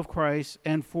gospel of Christ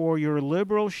and for your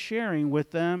liberal sharing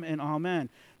with them and all men.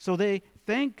 So they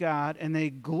thank God and they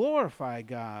glorify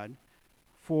God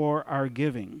for our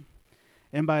giving.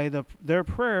 And by their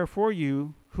prayer for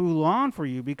you who long for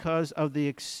you because of the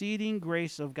exceeding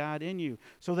grace of God in you.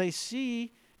 So they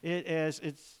see it as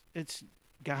it's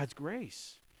God's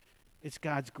grace. It's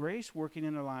God's grace working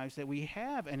in our lives that we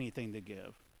have anything to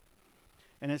give.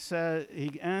 And it says,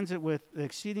 he ends it with the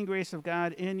exceeding grace of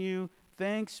God in you.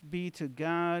 Thanks be to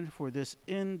God for this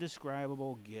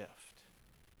indescribable gift.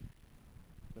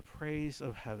 The praise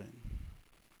of heaven.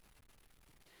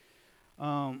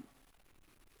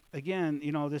 Again,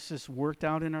 this is worked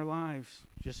out in our lives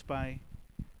just by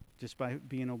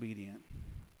being obedient,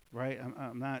 right?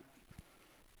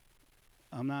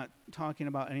 I'm not talking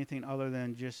about anything other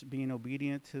than just being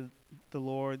obedient to the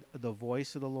Lord, the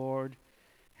voice of the Lord,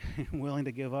 willing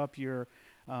to give up your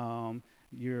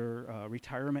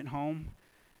retirement home.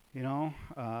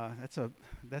 That's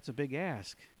a big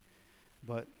ask,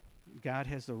 but God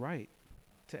has the right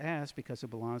to ask because it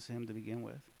belongs to him to begin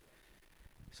with.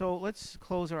 So let's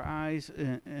close our eyes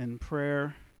in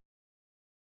prayer.